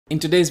In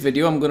today's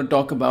video, I'm going to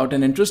talk about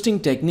an interesting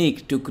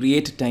technique to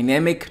create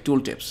dynamic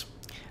tooltips.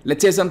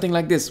 Let's say something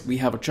like this. We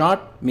have a chart.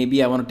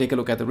 Maybe I want to take a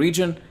look at the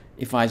region.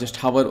 If I just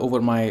hover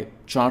over my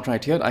chart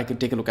right here, I can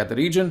take a look at the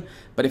region.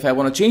 But if I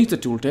want to change the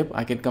tooltip,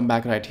 I can come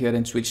back right here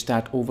and switch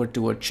that over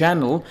to a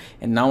channel.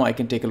 And now I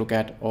can take a look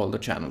at all the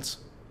channels.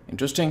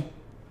 Interesting.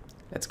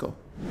 Let's go.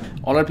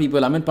 All right,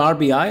 people, I'm in Power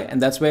BI,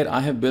 and that's where I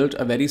have built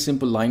a very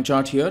simple line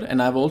chart here.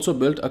 And I've also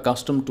built a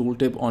custom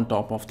tooltip on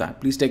top of that.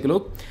 Please take a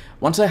look.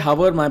 Once I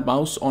hover my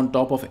mouse on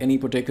top of any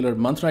particular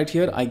month right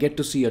here, I get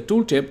to see a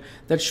tooltip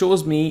that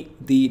shows me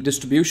the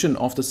distribution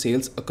of the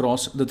sales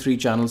across the three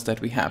channels that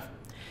we have.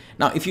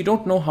 Now, if you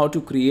don't know how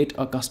to create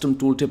a custom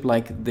tooltip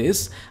like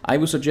this, I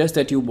would suggest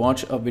that you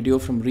watch a video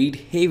from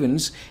Reed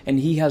Havens, and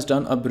he has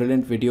done a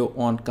brilliant video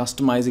on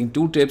customizing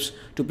tooltips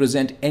to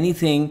present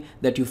anything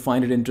that you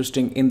find it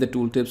interesting in the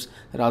tooltips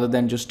rather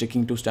than just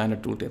sticking to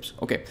standard tooltips.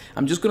 Okay,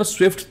 I'm just going to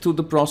swift through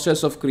the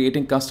process of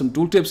creating custom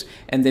tooltips,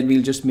 and then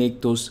we'll just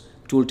make those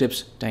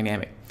tooltips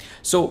dynamic.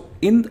 So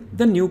in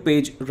the new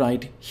page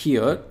right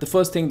here, the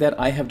first thing that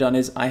I have done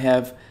is I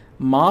have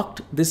marked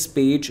this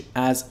page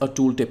as a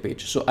tooltip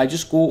page. So I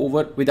just go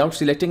over without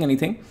selecting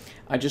anything.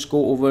 I just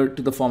go over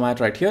to the format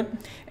right here.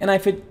 And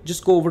if I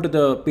just go over to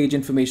the page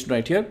information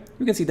right here,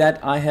 you can see that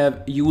I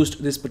have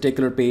used this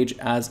particular page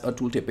as a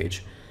tooltip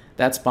page.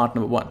 That's part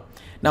number one.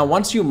 Now,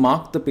 once you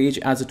mark the page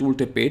as a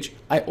tooltip page,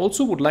 I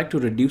also would like to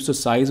reduce the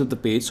size of the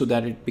page so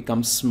that it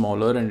becomes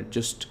smaller and it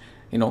just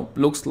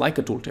looks like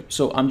a tooltip.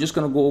 So I'm just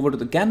going to go over to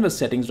the canvas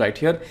settings right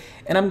here,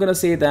 and I'm going to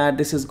say that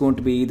this is going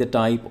to be the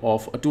type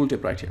of a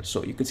tooltip right here.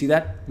 So you can see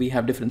that we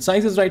have different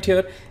sizes right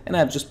here, and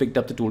I've just picked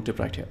up the tooltip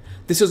right here.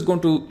 This is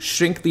going to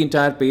shrink the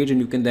entire page, and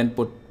you can then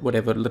put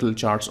whatever little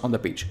charts on the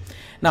page.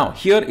 Now,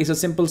 here is a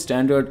simple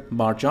standard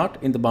bar chart.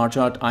 In the bar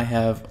chart, I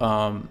have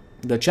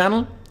the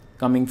channel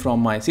coming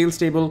from my sales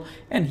table,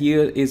 and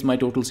here is my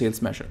total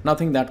sales measure.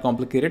 Nothing that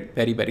complicated,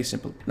 very, very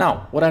simple.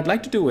 Now, what I'd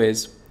like to do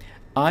is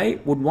I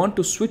would want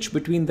to switch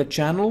between the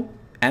channel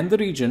and the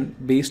region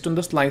based on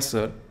the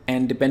slicer,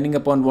 and depending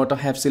upon what I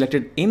have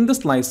selected in the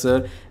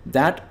slicer,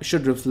 that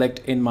should reflect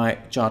in my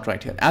chart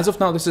right here. As of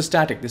now, this is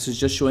static. This is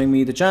just showing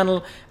me the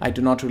channel. I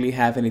do not really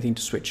have anything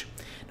to switch.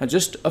 Now,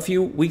 just a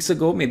few weeks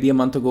ago, maybe a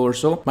month ago or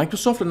so,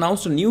 Microsoft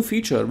announced a new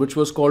feature which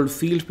was called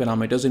field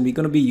parameters, and we're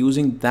going to be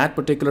using that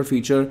particular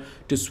feature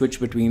to switch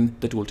between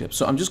the tooltips.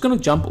 So I'm just going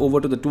to jump over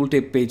to the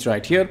tooltip page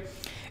right here.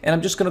 And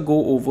I'm just going to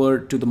go over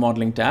to the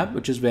modeling tab,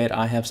 which is where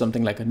I have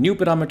something like a new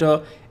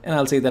parameter, and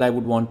I'll say that I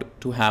would want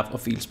to have a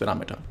fields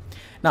parameter.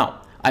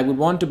 Now, I would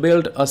want to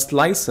build a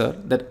slicer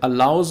that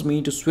allows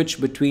me to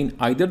switch between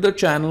either the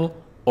channel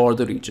or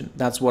the region.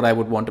 That's what I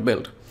would want to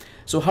build.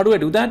 So how do I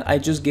do that? I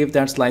just give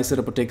that slicer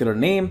a particular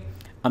name.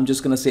 I'm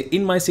just going to say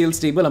in my sales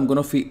table, I'm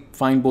going to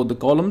find both the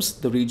columns,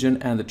 the region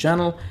and the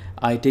channel.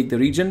 I take the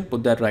region,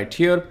 put that right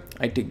here.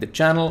 I take the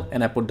channel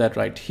and I put that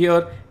right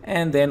here.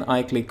 And then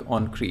I click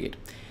on create.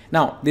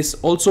 Now, this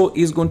also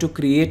is going to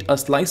create a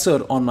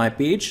slicer on my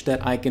page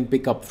that I can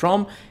pick up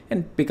from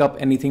and pick up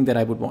anything that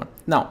I would want.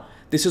 Now,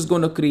 this is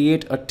going to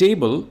create a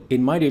table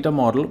in my data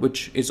model,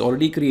 which is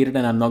already created,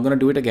 and I'm not going to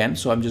do it again.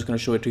 So I'm just going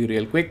to show it to you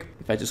real quick.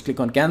 If I just click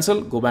on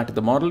cancel, go back to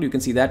the model, you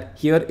can see that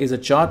here is a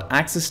chart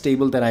access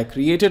table that I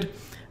created,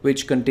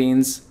 which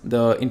contains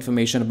the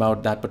information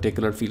about that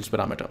particular fields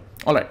parameter.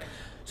 All right.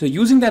 So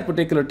using that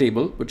particular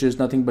table, which is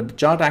nothing but the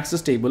chart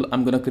access table,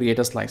 I'm going to create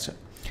a slicer.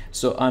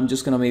 So I'm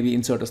just going to maybe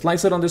insert a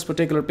slicer on this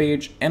particular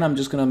page, and I'm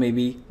just going to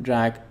maybe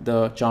drag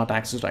the chart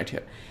axis right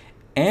here.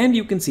 And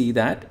you can see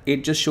that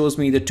it just shows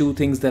me the two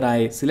things that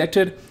I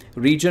selected,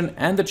 region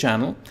and the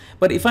channel.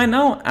 But if I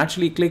now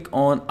actually click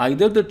on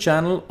either the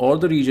channel or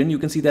the region, you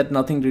can see that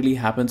nothing really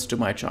happens to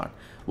my chart.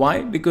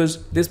 Why?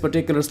 Because this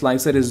particular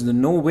slicer is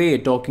in no way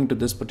talking to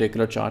this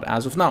particular chart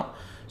as of now.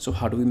 So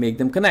how do we make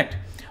them connect?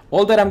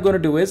 All that I'm going to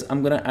do is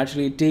I'm going to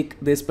actually take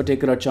this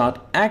particular chart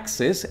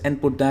axis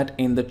and put that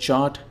in the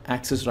chart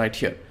axis right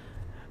here.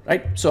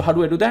 Right? So how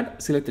do I do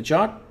that? Select the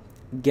chart,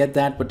 get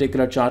that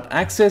particular chart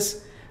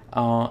axis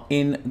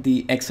in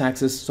the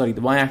x-axis, sorry,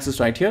 the y-axis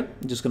right here.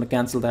 I'm just going to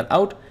cancel that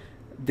out.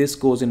 This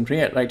goes in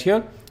right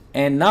here.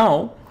 And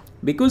now,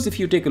 because if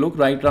you take a look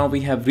right now,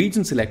 we have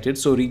region selected.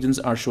 So regions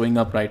are showing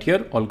up right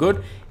here. All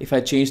good. If I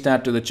change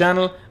that to the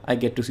channel, I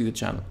get to see the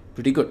channel.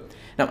 Pretty good.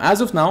 Now,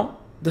 as of now,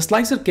 the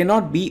slicer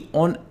cannot be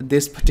on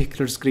this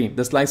particular screen.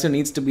 The slicer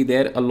needs to be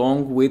there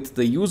along with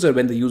the user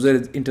when the user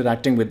is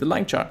interacting with the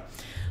line chart.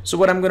 So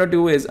what I'm going to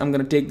do is I'm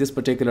going to take this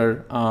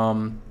particular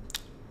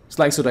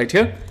slicer right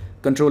here,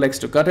 Control X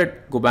to cut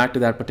it, go back to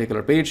that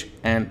particular page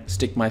and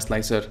stick my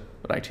slicer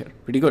right here.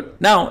 Pretty good.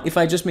 Now, if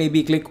I just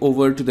maybe click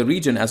over to the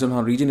region, as of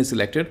now region is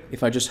selected.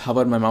 If I just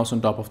hover my mouse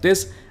on top of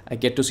this, I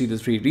get to see the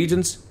three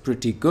regions.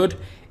 Pretty good.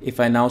 If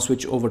I now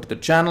switch over to the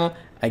channel,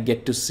 I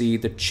get to see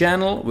the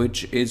channel,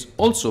 which is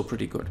also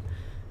pretty good.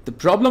 The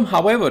problem,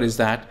 however, is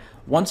that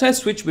once I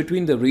switch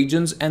between the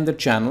regions and the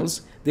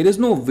channels, there is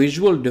no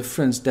visual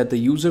difference that the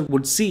user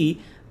would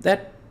see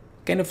that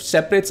kind of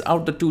separates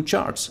out the two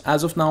charts.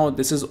 As of now,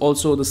 this is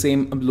also the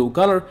same blue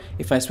color.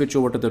 If I switch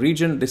over to the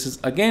region, this is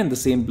again the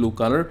same blue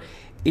color.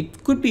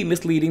 It could be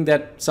misleading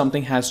that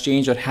something has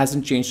changed or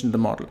hasn't changed in the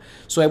model.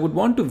 So I would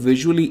want to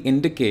visually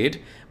indicate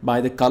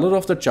by the color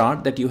of the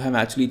chart that you have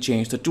actually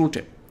changed the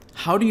tooltip.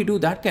 How do you do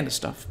that kind of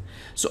stuff?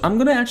 So I'm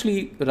going to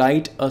actually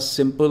write a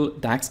simple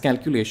DAX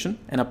calculation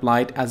and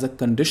apply it as a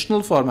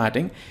conditional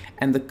formatting.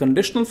 And the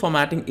conditional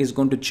formatting is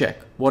going to check.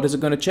 What is it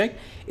going to check?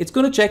 It's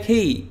going to check,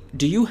 hey,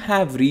 do you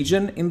have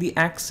region in the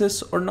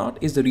axis or not?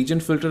 Is the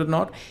region filtered or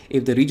not?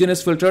 If the region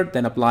is filtered,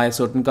 then apply a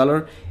certain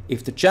color.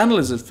 If the channel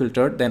is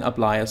filtered, then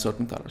apply a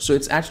certain color. So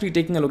it's actually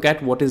taking a look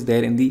at what is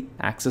there in the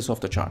axis of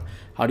the chart.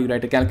 How do you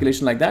write a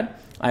calculation like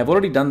that? I've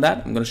already done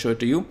that. I'm going to show it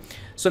to you.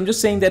 So I'm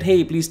just saying that,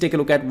 hey, please take a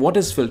look at what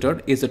is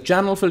filtered. Is the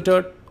channel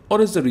filtered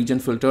or is the region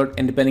filtered?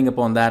 And depending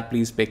upon that,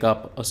 please pick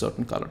up a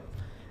certain color.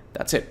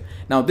 That's it.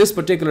 Now this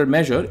particular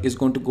measure is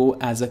going to go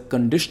as a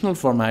conditional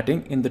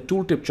formatting in the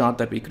tooltip chart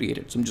that we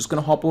created. So I'm just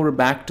going to hop over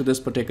back to this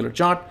particular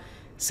chart,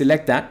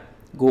 select that,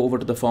 go over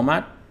to the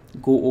format,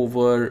 go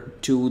over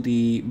to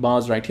the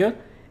bars right here.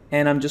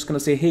 And I'm just going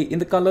to say, hey, in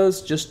the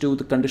colors, just do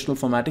the conditional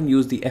formatting,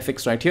 use the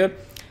FX right here.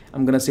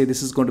 I'm going to say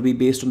this is going to be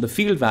based on the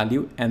field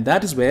value. And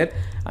that is where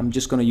I'm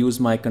just going to use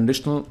my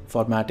conditional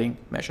formatting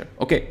measure.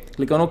 Okay,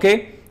 click on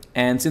OK.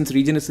 And since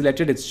region is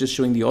selected, it's just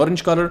showing the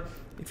orange color.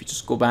 If you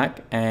just go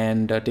back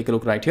and take a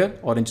look right here,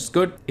 orange is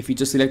good. If you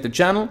just select the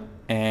channel,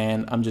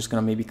 and I'm just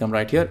gonna maybe come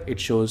right here, it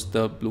shows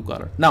the blue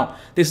color. Now,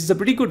 this is a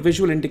pretty good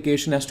visual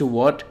indication as to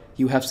what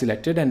you have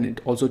selected, and it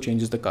also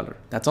changes the color.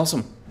 That's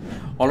awesome.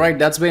 All right,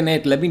 that's been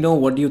it. Let me know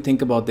what do you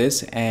think about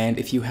this, and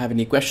if you have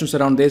any questions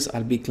around this,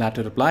 I'll be glad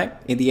to reply.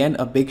 In the end,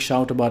 a big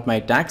shout about my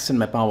DAX and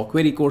my Power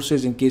Query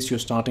courses in case you're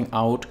starting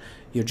out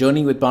your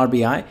journey with Power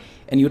BI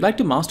and you'd like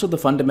to master the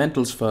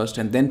fundamentals first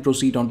and then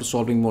proceed on to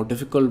solving more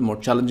difficult, more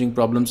challenging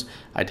problems.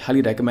 I'd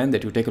highly recommend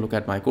that you take a look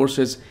at my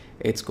courses.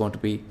 It's going to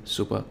be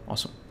super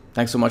awesome.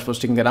 Thanks so much for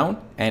sticking around,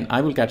 and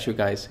I will catch you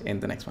guys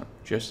in the next one.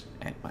 Cheers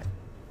and bye.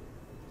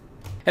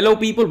 Hello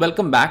people,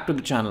 welcome back to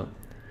the channel.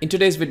 In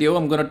today's video,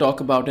 I'm going to talk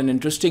about an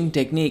interesting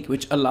technique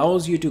which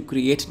allows you to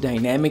create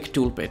dynamic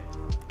tooltip.